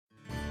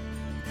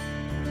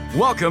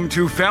Welcome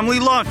to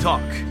Family Law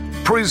Talk,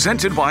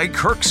 presented by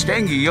Kirk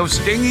Stange of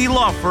Stange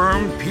Law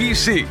Firm,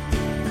 PC.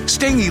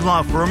 Stange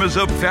Law Firm is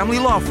a family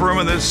law firm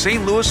in the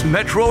St. Louis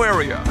metro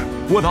area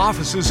with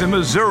offices in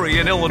Missouri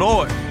and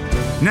Illinois.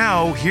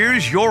 Now,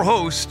 here's your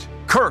host,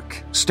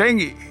 Kirk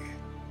Stange.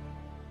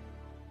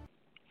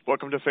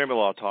 Welcome to Family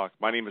Law Talk.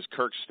 My name is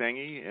Kirk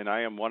Stange, and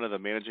I am one of the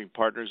managing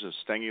partners of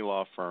Stange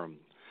Law Firm.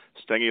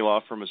 Stange Law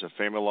Firm is a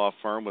family law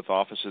firm with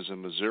offices in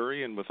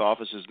Missouri and with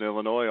offices in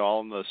Illinois, all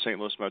in the St.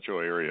 Louis metro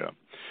area.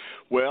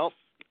 Well,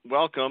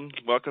 welcome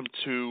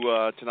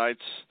to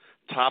tonight's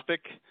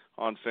topic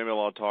on Family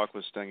Law Talk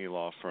with Stange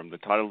Law Firm. The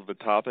title of the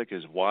topic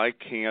is "Why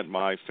Can't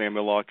My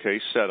Family Law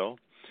Case Settle?"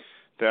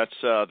 That's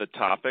the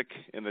topic,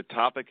 and the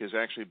topic is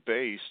actually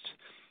based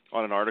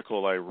on an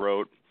article I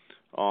wrote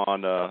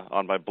on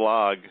my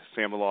blog,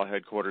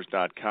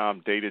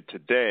 FamilyLawHeadquarters.com, dated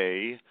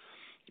today.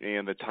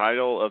 And the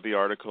title of the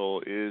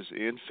article is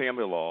 "In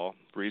Family Law,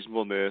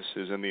 Reasonableness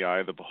is in the Eye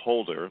of the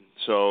Beholder."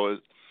 So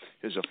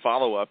as a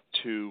follow-up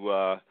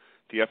to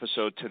the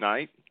episode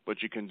tonight,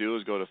 what you can do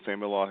is go to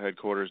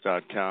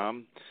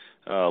FamilyLawHeadquarters.com,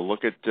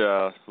 look at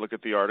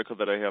the article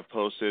that I have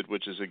posted,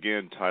 which is,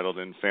 again, titled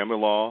 "In Family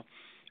Law,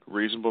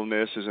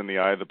 Reasonableness is in the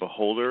Eye of the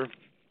Beholder."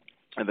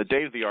 And the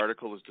date of the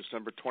article is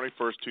December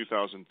 21st,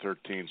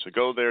 2013. So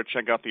go there,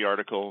 check out the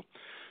article.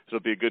 It'll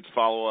be a good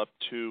follow-up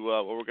to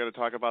what we're going to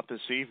talk about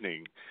this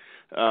evening.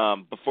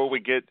 Before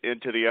we get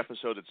into the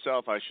episode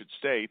itself, I should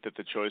state that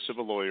the choice of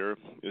a lawyer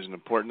is an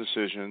important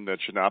decision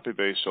that should not be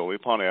based solely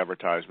upon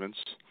advertisements,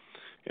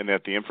 and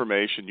that the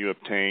information you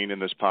obtain in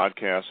this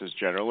podcast is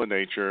general in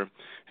nature,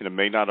 and it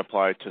may not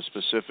apply to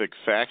specific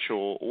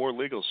factual or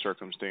legal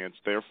circumstance.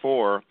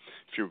 Therefore,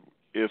 if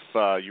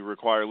you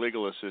require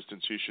legal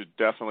assistance, you should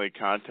definitely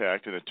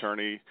contact an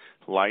attorney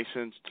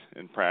licensed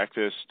to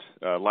practice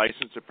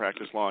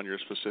law in your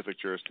specific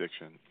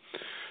jurisdiction.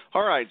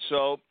 All right,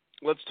 so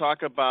let's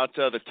talk about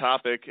the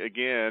topic.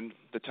 Again,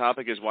 the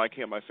topic is "Why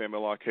can't my family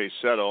law case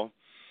settle?"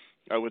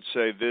 I would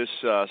say this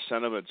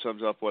sentiment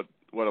sums up what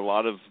a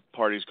lot of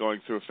parties going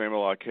through a family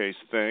law case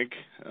think.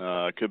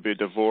 It could be a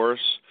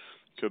divorce,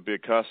 could be a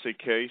custody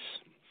case,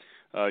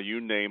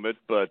 you name it,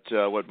 but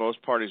what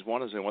most parties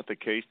want is they want the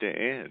case to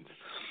end.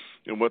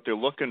 And what they're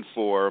looking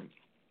for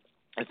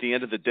at the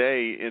end of the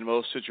day in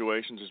most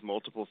situations is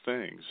multiple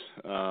things.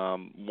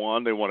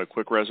 One, they want a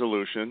quick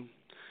resolution.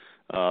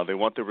 They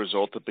want the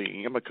result to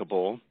be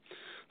amicable.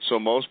 So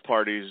most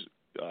parties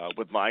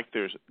would like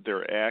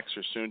their ex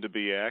or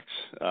soon-to-be ex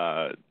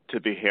to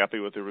be happy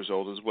with the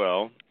result as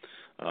well.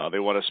 They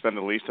want to spend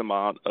the least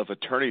amount of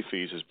attorney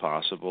fees as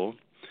possible.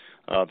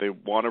 They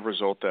want a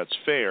result that's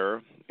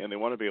fair, and they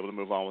want to be able to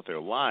move on with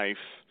their life.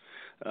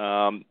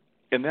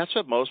 And that's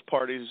what most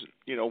parties,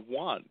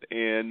 want.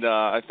 And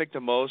I think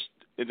the most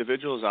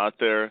individuals out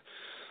there,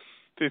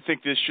 they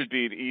think this should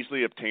be an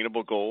easily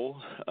obtainable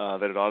goal,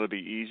 that it ought to be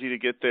easy to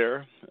get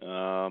there.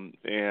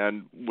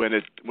 And when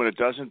it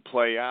doesn't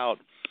play out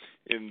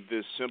in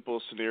this simple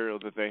scenario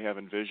that they have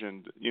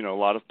envisioned, a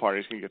lot of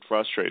parties can get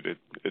frustrated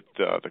at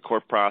the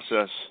court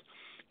process.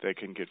 They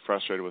can get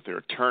frustrated with their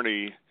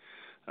attorney.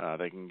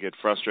 They can get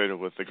frustrated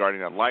with the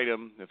guardian ad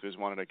litem if there's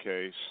one in a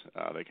case.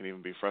 They can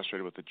even be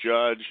frustrated with the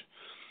judge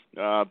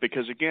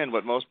because, again,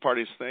 what most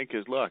parties think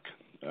is, look,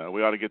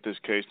 we ought to get this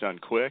case done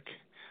quick.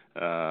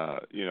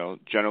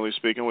 Generally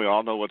speaking, we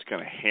all know what's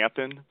going to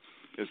happen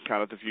is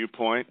kind of the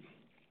viewpoint.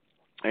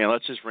 And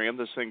let's just ram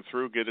this thing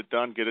through, get it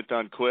done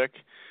quick,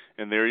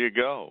 and there you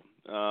go.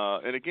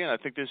 And, again, I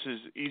think this is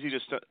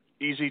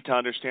easy to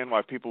understand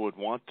why people would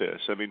want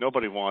this. I mean,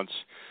 nobody wants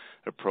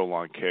a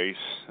prolonged case.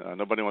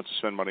 Nobody wants to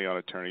spend money on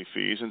attorney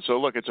fees. And so,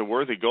 look, it's a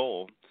worthy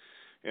goal,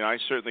 and I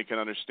certainly can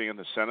understand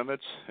the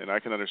sentiments, and I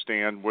can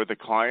understand where the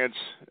clients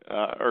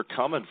are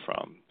coming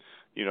from.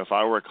 If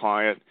I were a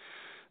client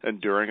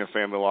enduring a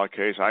family law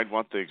case, I'd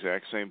want the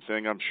exact same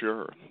thing, I'm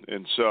sure.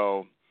 And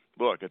so,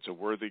 look, it's a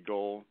worthy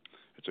goal.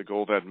 It's a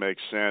goal that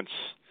makes sense.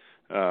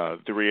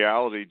 The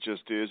reality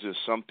just is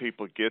some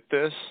people get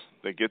this.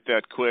 They get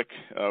that quick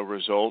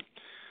result.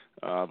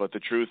 But the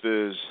truth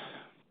is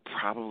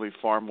probably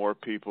far more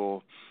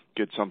people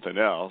get something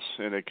else,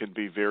 and it can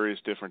be various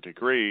different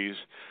degrees.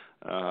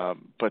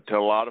 But to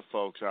a lot of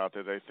folks out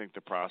there, they think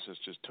the process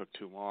just took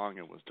too long,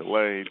 it was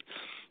delayed,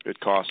 it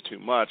cost too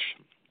much.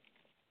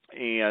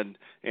 And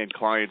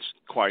clients,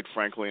 quite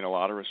frankly, in a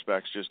lot of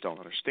respects, just don't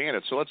understand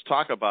it. So let's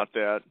talk about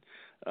that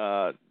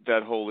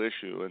whole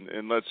issue.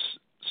 And let's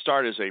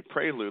start as a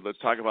prelude. Let's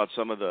talk about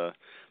some of the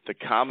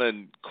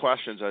common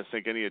questions I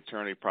think any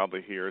attorney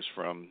probably hears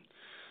from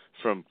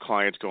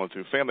clients going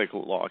through family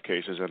law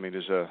cases. I mean,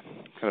 there's a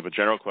kind of a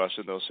general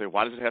question. They'll say,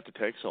 why does it have to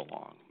take so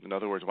long? In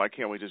other words, why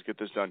can't we just get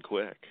this done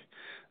quick?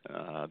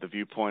 The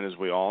viewpoint is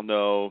we all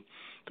know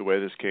the way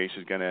this case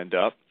is going to end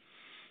up,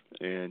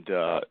 and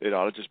it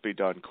ought to just be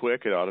done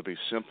quick. It ought to be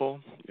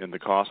simple, and the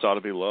cost ought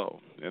to be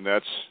low. And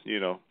that's,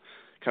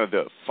 kind of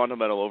the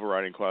fundamental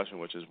overriding question,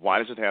 which is, why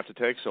does it have to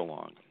take so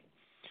long?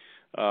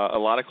 A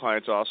lot of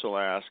clients also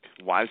ask,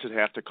 why does it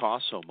have to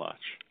cost so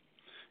much?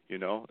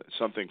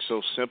 something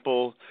so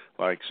simple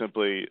like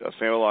simply a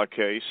family law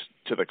case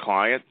to the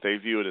client. They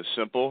view it as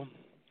simple.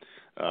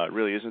 It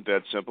really isn't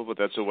that simple, but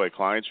that's the way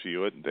clients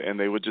view it. And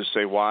they would just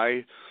say,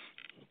 why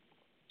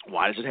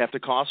does it have to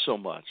cost so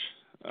much?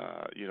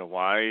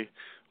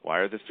 Why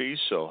are the fees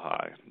so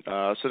high?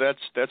 So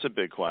that's a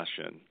big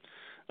question.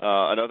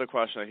 Another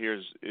question I hear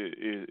is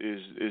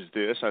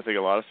this. I think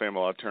a lot of family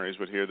law attorneys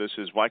would hear this: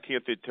 is why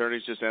can't the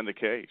attorneys just end the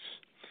case?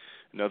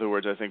 In other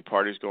words, I think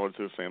parties going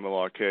through a family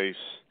law case,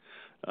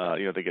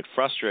 they get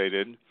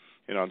frustrated,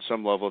 and on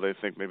some level they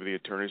think maybe the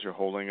attorneys are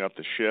holding up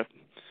the ship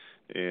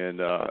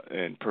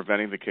and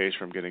preventing the case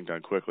from getting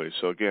done quickly.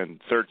 So again,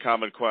 third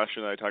common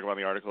question that I talk about in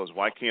the article is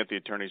why can't the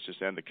attorneys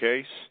just end the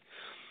case?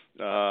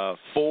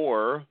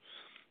 4,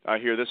 I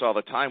hear this all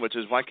the time, which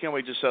is why can't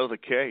we just settle the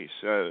case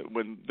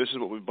when this is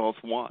what we both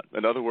want?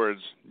 In other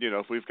words,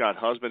 if we've got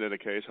husband in a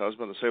case,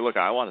 husband will say, look,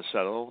 I want to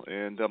settle,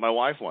 and my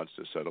wife wants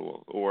to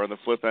settle. Or on the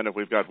flip end, if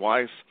we've got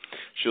wife,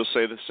 she'll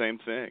say the same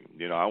thing.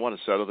 I want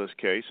to settle this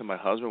case, and my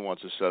husband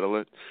wants to settle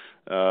it.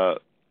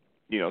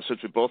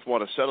 Since we both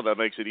want to settle, that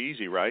makes it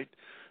easy, right?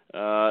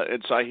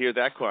 And so I hear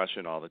that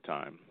question all the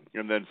time.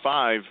 And then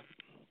 5,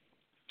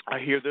 I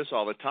hear this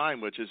all the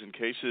time, which is in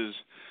cases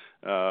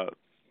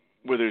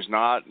where there's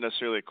not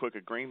necessarily a quick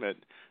agreement,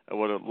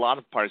 what a lot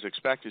of parties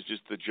expect is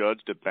just the judge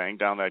to bang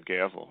down that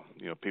gavel.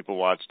 People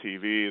watch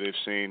TV, they've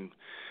seen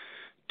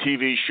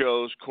TV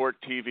shows, court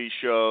TV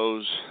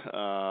shows,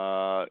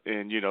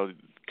 and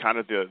kind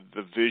of the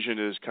vision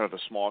is kind of the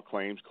small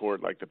claims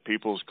court, like the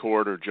People's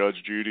Court or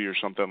Judge Judy or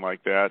something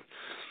like that.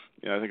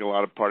 I think a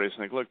lot of parties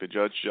think, look, the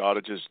judge ought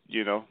to just,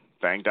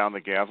 bang down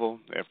the gavel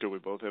after we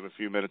both have a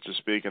few minutes to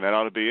speak, and that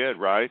ought to be it,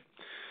 right?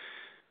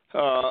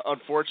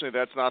 Unfortunately,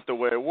 that's not the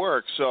way it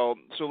works. So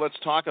let's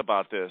talk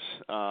about this.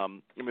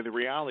 The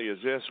reality is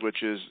this,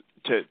 which is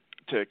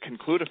to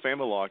conclude a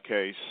family law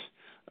case,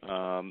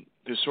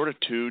 there's sort of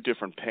 2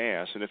 different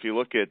paths. And if you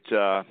look at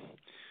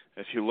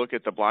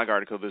the blog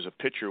article, there's a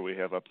picture we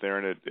have up there,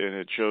 and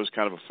it shows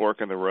kind of a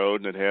fork in the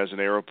road, and it has an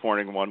arrow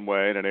pointing one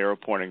way and an arrow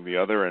pointing the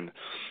other. And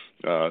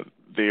the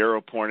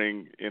arrow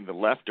pointing in the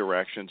left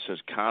direction says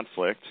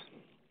conflict,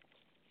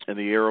 and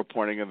the arrow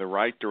pointing in the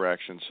right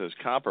direction says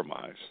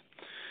compromise.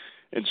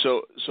 And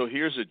so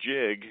here's a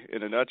jig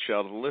in a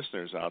nutshell to the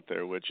listeners out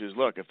there, which is,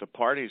 look, if the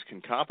parties can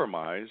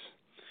compromise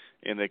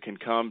and they can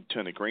come to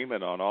an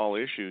agreement on all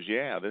issues,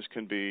 this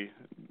can be,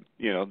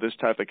 this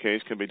type of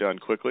case can be done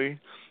quickly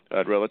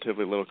at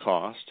relatively little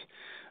cost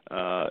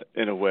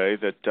in a way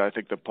that I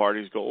think the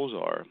parties' goals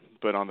are.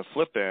 But on the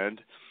flip end,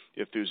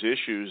 if there's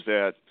issues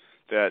that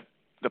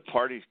the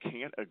parties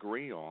can't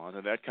agree on,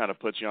 and that kind of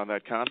puts you on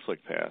that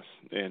conflict path.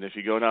 And if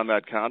you go down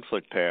that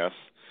conflict path,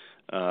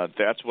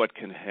 that's what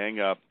can hang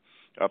up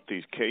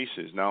these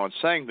cases. Now, in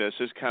saying this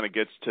kind of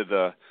gets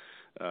to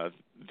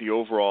the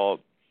overall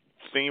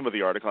theme of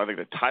the article. I think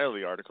the title of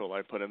the article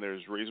I put in there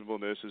is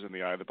reasonableness is in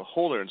the eye of the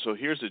beholder. And so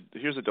here's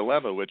a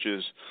dilemma, which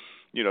is,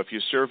 if you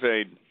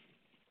surveyed,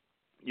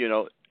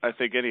 I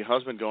think any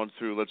husband going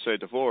through, let's say,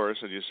 divorce,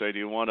 and you say, do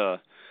you want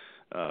a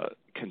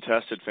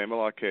contested family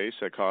law case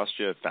that costs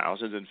you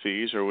thousands in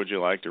fees, or would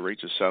you like to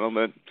reach a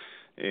settlement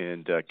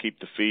and keep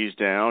the fees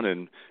down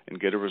and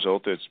get a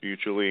result that's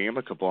mutually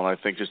amicable? And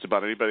I think just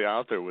about anybody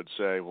out there would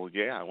say, well,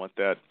 yeah, I want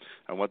that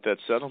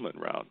settlement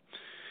route.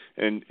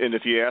 And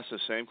if you ask the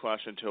same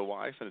question to a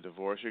wife in a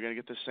divorce, you're going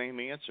to get the same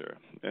answer.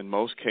 In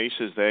most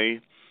cases,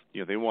 they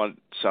want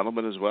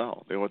settlement as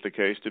well. They want the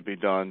case to be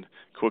done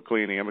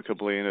quickly and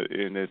amicably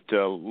and at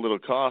little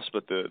cost.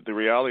 But the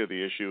reality of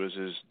the issue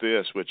is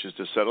this, which is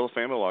to settle a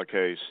family law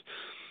case,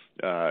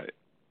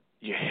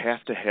 you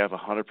have to have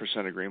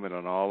 100% agreement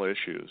on all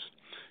issues.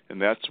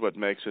 And that's what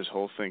makes this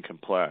whole thing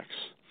complex.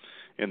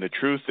 And the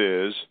truth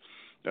is,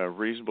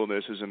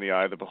 reasonableness is in the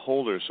eye of the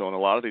beholder. So in a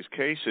lot of these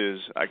cases,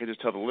 I can just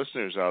tell the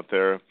listeners out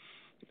there,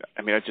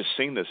 I've just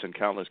seen this in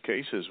countless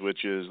cases,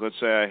 which is, let's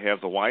say I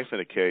have the wife in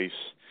a case,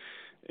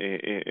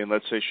 and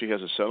let's say she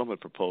has a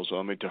settlement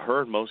proposal. To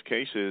her, in most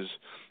cases,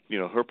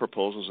 her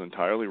proposal is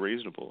entirely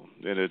reasonable,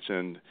 and it's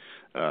in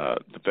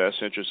the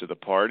best interest of the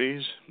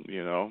parties.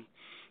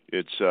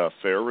 It's a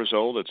fair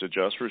result. It's a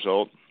just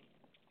result.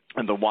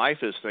 And the wife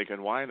is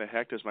thinking, why in the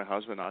heck does my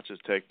husband not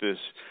just take this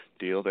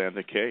deal to end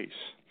the case?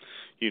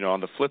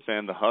 On the flip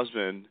end, the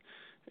husband,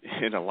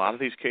 in a lot of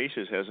these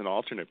cases, has an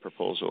alternate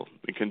proposal.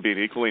 It can be an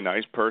equally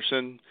nice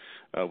person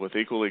with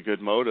equally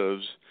good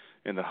motives,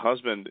 and the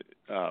husband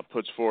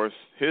puts forth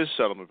his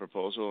settlement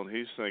proposal, and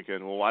he's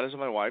thinking, well, why doesn't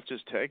my wife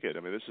just take it?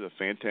 This is a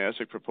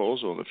fantastic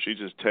proposal, and if she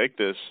just take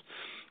this,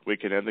 we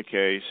can end the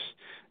case,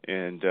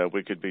 and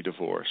we could be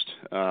divorced.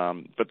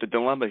 But the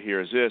dilemma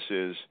here is this,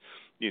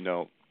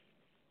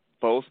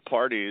 both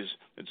parties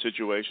in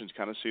situations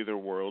kind of see their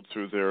world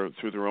through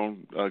their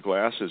own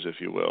glasses, if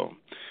you will.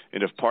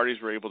 And if parties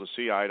were able to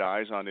see eye to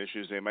eyes on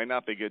issues, they might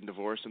not be getting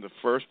divorced in the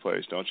first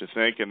place, don't you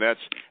think? And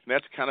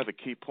that's kind of a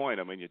key point.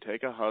 You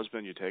take a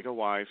husband, you take a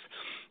wife,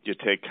 you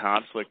take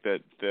conflict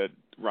that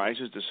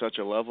rises to such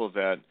a level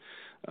that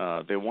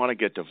they want to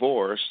get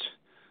divorced,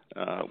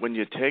 when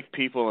you take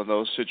people in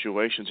those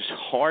situations, it's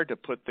hard to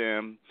put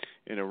them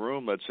in a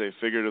room, let's say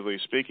figuratively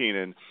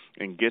speaking,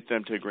 and get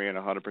them to agree on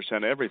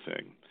 100%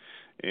 everything.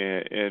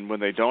 And when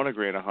they don't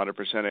agree on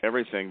 100%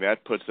 everything,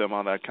 that puts them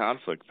on that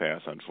conflict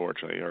path,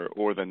 unfortunately,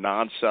 or the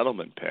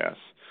non-settlement path.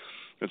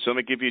 And so let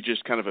me give you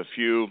just kind of a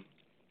few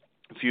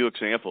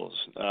examples.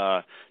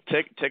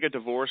 Take a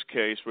divorce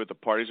case where the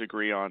parties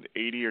agree on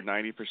 80 or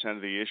 90%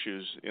 of the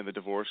issues in the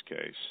divorce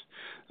case,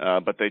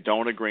 but they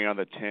don't agree on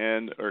the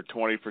 10 or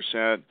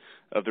 20%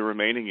 of the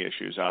remaining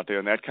issues out there.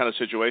 In that kind of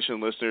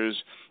situation,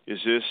 listeners, is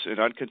this an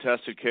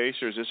uncontested case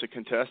or is this a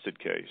contested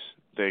case?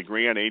 They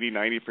agree on 80,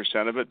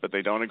 90% of it, but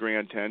they don't agree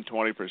on 10,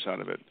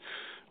 20% of it.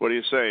 What do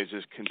you say? Is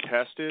this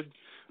contested?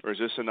 Or is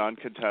this an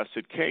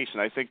uncontested case?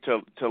 And I think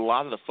to a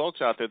lot of the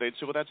folks out there, they'd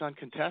say, well, that's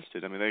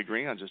uncontested. I mean, they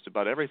agree on just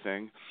about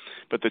everything.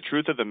 But the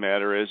truth of the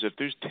matter is if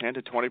there's 10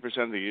 to 20%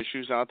 of the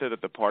issues out there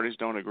that the parties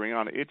don't agree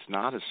on, it's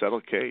not a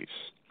settled case.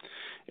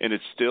 And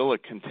it's still a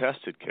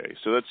contested case.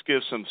 So let's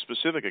give some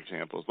specific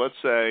examples. Let's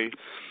say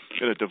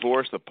in a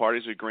divorce, the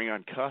parties agree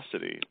on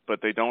custody,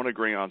 but they don't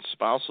agree on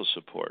spousal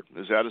support.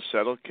 Is that a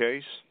settled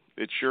case?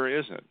 It sure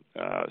isn't.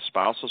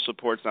 Spousal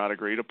support's not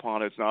agreed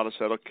upon. It's not a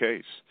settled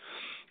case.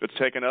 Let's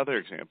take another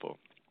example.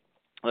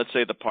 Let's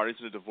say the parties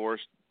in a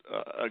divorce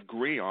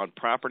agree on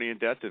property and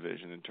debt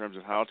division in terms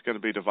of how it's going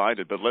to be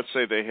divided, but let's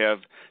say they have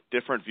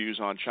different views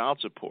on child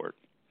support.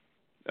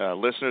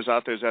 Listeners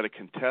out there, is that a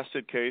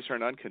contested case or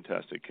an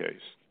uncontested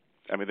case?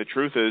 I mean, the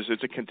truth is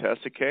it's a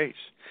contested case.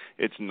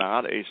 It's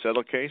not a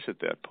settled case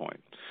at that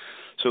point.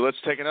 So let's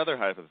take another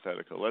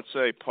hypothetical. Let's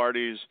say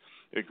parties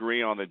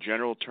agree on the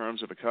general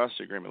terms of a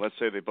custody agreement. Let's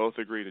say they both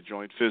agree to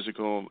joint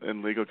physical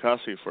and legal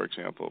custody, for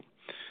example.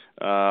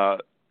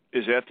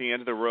 Is that the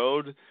end of the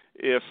road?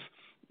 If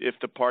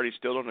the parties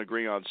still don't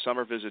agree on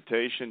summer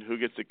visitation, who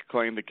gets to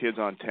claim the kids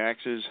on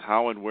taxes,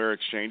 how and where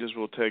exchanges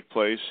will take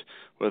place,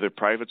 whether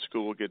private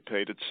school will get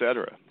paid, et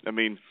cetera. I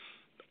mean,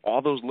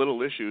 all those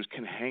little issues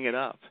can hang it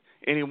up.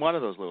 Any one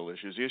of those little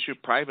issues. The issue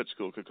of private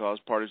school could cause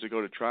parties to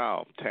go to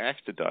trial, tax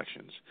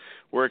deductions,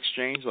 where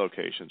exchange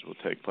locations will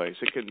take place.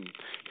 It can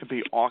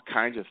be all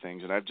kinds of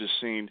things, and I've just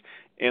seen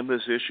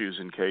endless issues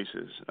in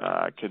cases.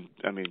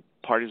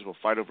 Parties will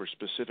fight over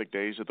specific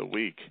days of the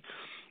week.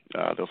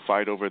 They'll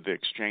fight over the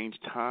exchange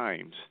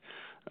times.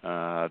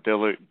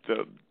 They'll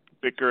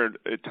bicker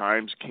at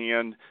times,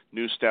 can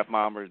new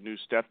stepmom or new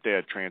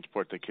stepdad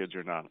transport the kids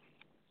or not?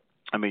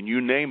 I mean, you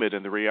name it,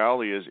 and the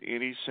reality is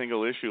any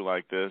single issue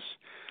like this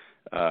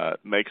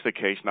makes the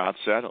case not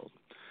settled.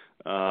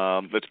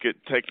 Let's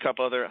take a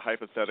couple other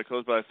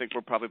hypotheticals, but I think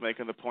we're probably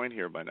making the point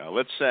here by now.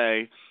 Let's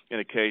say in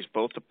a case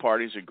both the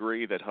parties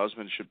agree that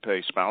husbands should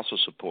pay spousal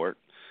support,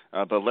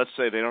 but let's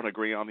say they don't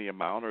agree on the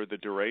amount or the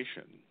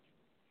duration.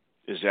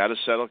 Is that a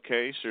settled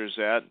case or is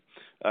that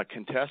a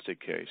contested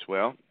case?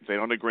 Well, they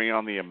don't agree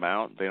on the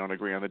amount. They don't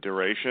agree on the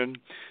duration.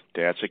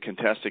 That's a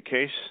contested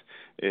case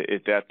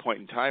at that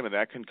point in time, and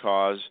that can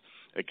cause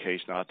a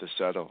case not to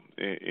settle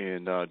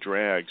in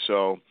drag.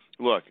 So,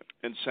 look,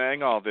 in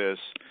saying all this,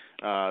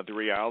 the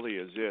reality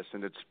is this,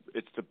 and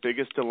it's the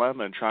biggest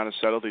dilemma in trying to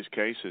settle these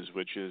cases,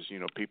 which is,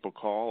 people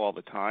call all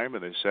the time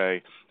and they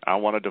say, I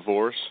want a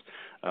divorce.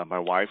 My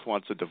wife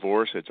wants a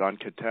divorce. It's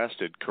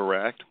uncontested,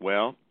 correct?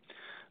 Well,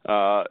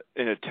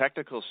 in a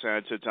technical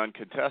sense, it's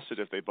uncontested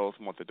if they both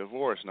want the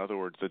divorce. In other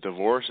words, the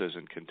divorce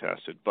isn't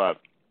contested. But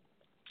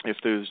if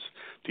there's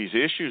these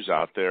issues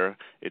out there,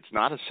 it's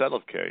not a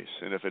settled case.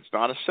 And if it's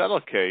not a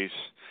settled case,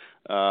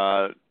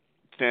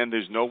 then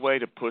there's no way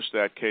to push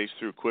that case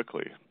through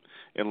quickly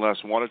unless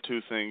one or two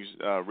things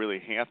really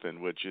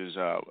happen, which is,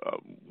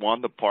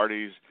 one, the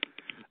parties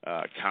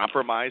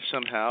compromise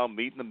somehow,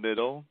 meet in the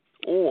middle,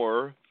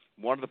 or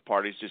one of the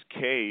parties just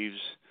caves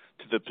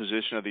to the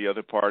position of the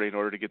other party in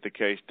order to get the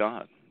case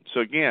done.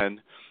 So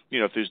again,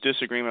 if there's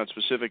disagreement on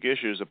specific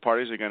issues, the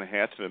parties are going to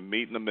have to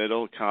meet in the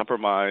middle,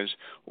 compromise,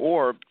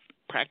 or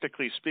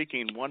practically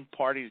speaking, one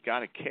party's got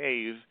to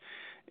cave.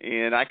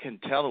 And I can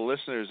tell the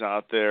listeners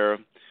out there,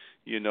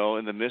 in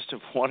the midst of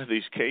one of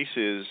these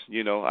cases,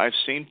 I've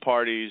seen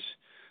parties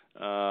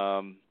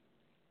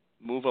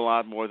move a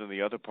lot more than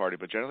the other party,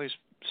 but generally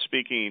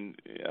speaking,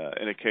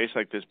 in a case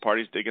like this,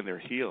 parties dig in their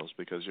heels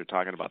because they're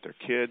talking about their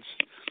kids,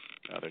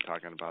 they're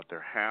talking about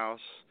their house,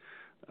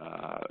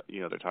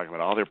 they're talking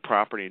about all their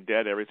property and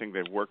debt, everything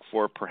they've worked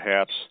for,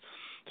 perhaps.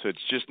 So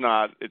it's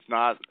not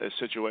a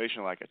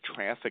situation like a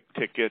traffic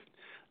ticket,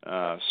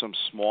 some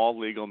small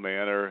legal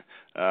matter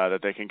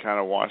that they can kind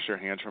of wash their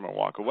hands from and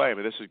walk away.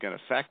 But this is going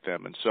to affect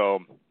them, and so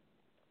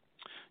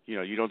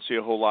you don't see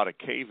a whole lot of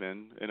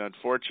cave-in, and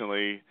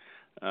unfortunately,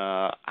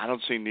 I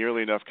don't see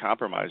nearly enough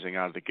compromising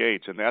out of the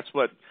gates, and that's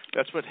what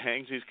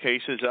hangs these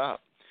cases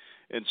up.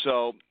 And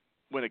so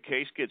when a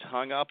case gets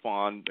hung up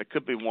on, it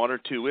could be one or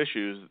two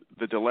issues.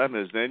 The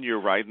dilemma is then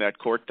you're writing that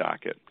court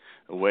docket,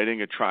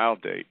 awaiting a trial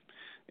date.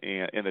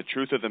 And the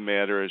truth of the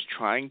matter is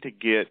trying to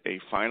get a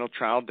final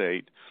trial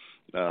date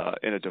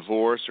in a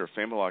divorce or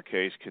family law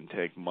case can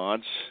take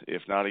months,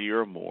 if not a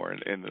year or more.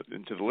 And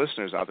to the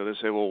listeners out there, they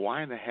say, well,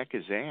 why in the heck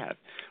is that?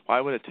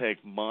 Why would it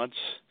take months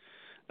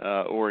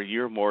or a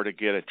year more to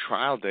get a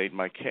trial date in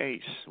my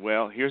case.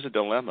 Well, here's a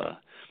dilemma.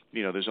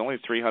 There's only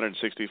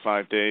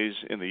 365 days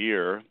in the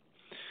year.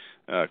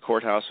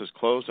 Courthouses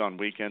closed on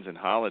weekends and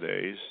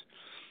holidays.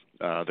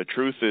 The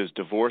truth is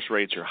divorce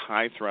rates are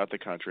high throughout the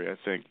country. I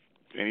think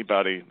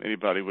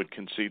anybody would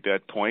concede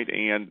that point.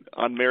 And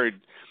unmarried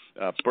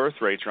birth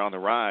rates are on the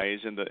rise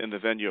in the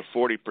venue of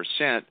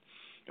 40%,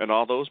 and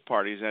all those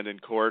parties end in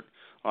court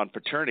on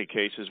paternity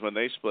cases when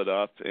they split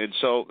up. And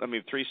so,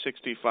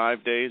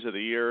 365 days of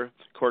the year,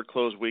 court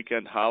closed,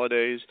 weekend,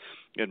 holidays,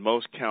 in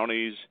most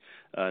counties,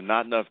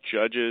 not enough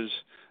judges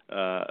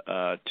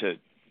to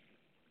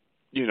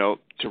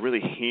really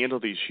handle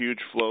these huge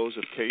flows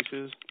of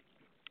cases.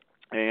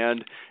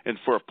 And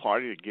for a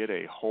party to get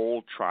a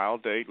whole trial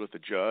date with the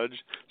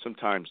judge,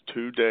 sometimes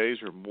 2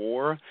 days or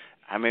more,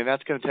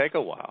 that's going to take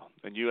a while.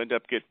 And you end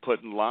up getting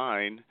put in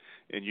line,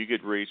 and you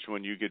get reached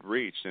when you get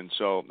reached. And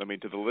so,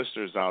 to the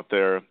listeners out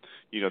there,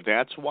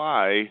 that's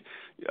why,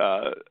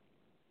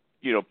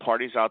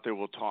 parties out there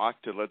will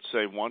talk to, let's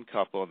say, one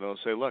couple, and they'll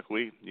say, look,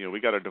 we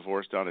got our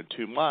divorce done in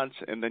 2 months.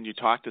 And then you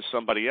talk to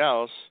somebody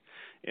else,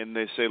 and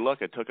they say,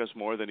 look, it took us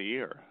more than a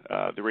year.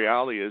 The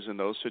reality is, in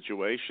those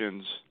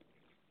situations,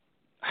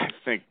 I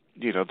think,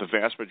 the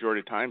vast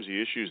majority of times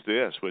the issue is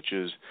this, which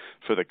is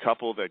for the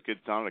couple that gets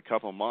done in a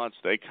couple months,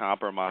 they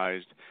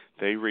compromised,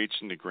 they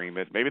reached an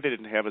agreement. Maybe they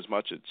didn't have as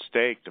much at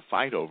stake to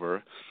fight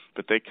over,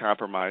 but they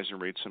compromised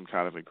and reached some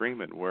kind of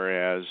agreement.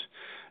 Whereas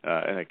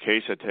in a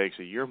case that takes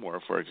a year more,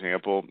 for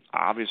example,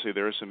 obviously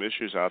there are some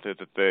issues out there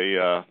that they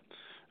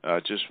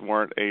just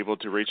weren't able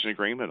to reach an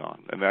agreement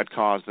on, and that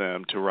caused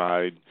them to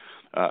ride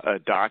a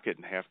docket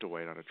and have to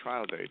wait on a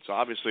trial date. So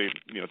obviously,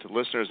 to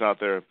listeners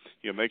out there,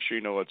 make sure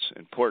you know what's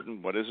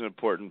important, what isn't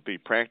important, be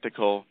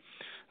practical.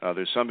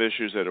 There's some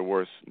issues that are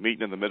worth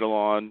meeting in the middle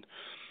on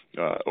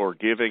or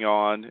giving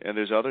on, and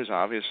there's others,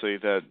 obviously,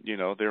 that,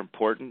 they're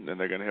important and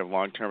they're going to have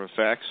long-term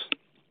effects.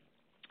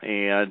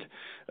 And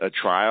a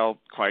trial,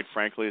 quite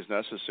frankly, is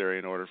necessary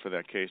in order for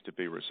that case to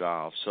be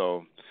resolved.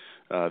 So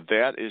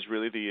that is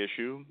really the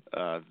issue.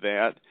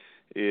 That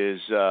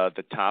is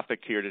the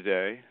topic here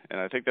today, and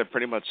I think that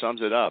pretty much sums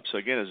it up. So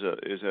again,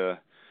 if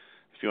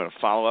you want to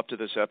follow up to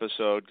this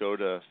episode, go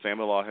to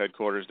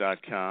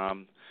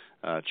FamilyLawHeadquarters.com,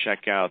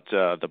 check out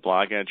the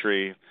blog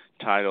entry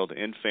titled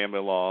 "In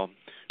Family Law,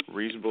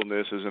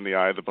 Reasonableness is in the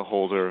Eye of the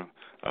Beholder."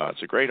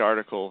 It's a great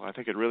article. I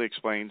think it really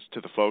explains to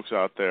the folks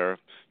out there,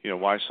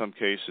 why some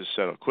cases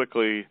settle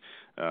quickly,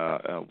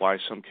 why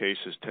some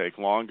cases take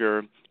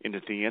longer, and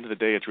at the end of the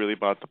day, it's really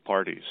about the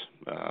parties.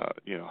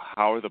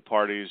 How are the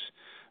parties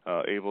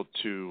able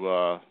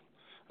to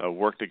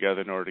work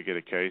together in order to get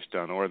a case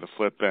done, or the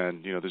flip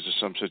end, there's just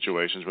some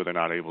situations where they're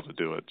not able to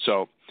do it.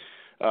 So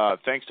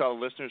thanks to all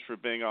the listeners for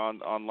being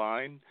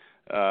online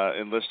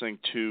and listening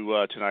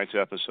to tonight's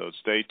episode.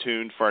 Stay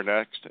tuned for our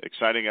next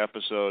exciting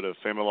episode of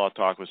Family Law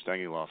Talk with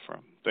Stange Law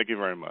Firm. Thank you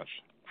very much.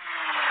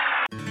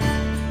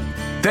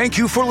 Thank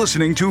you for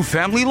listening to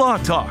Family Law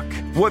Talk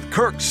with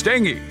Kirk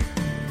Stange.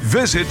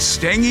 Visit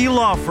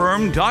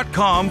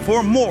StangeLawFirm.com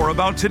for more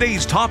about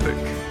today's topic,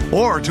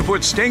 or to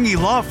put Stange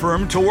Law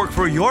Firm to work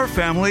for your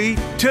family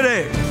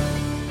today.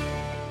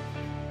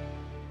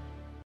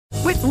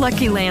 With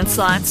Lucky Land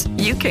Slots,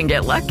 you can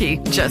get lucky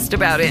just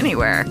about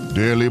anywhere.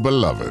 Dearly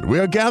beloved, we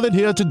are gathered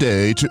here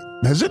today to...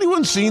 Has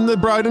anyone seen the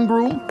bride and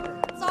groom?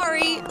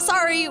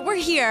 Sorry, we're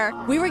here.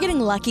 We were getting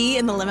lucky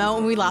in the limo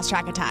and we lost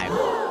track of time.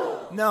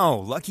 No,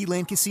 Lucky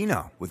Land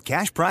Casino, with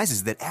cash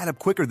prizes that add up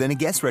quicker than a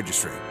guest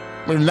registry.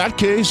 In that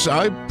case,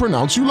 I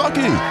pronounce you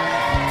lucky.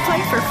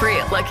 Play for free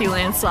at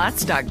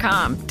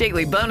LuckyLandSlots.com.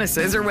 Daily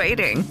bonuses are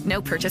waiting.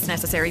 No purchase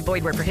necessary.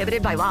 Void where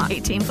prohibited by law.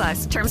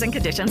 18+. Terms and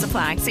conditions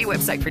apply. See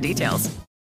website for details.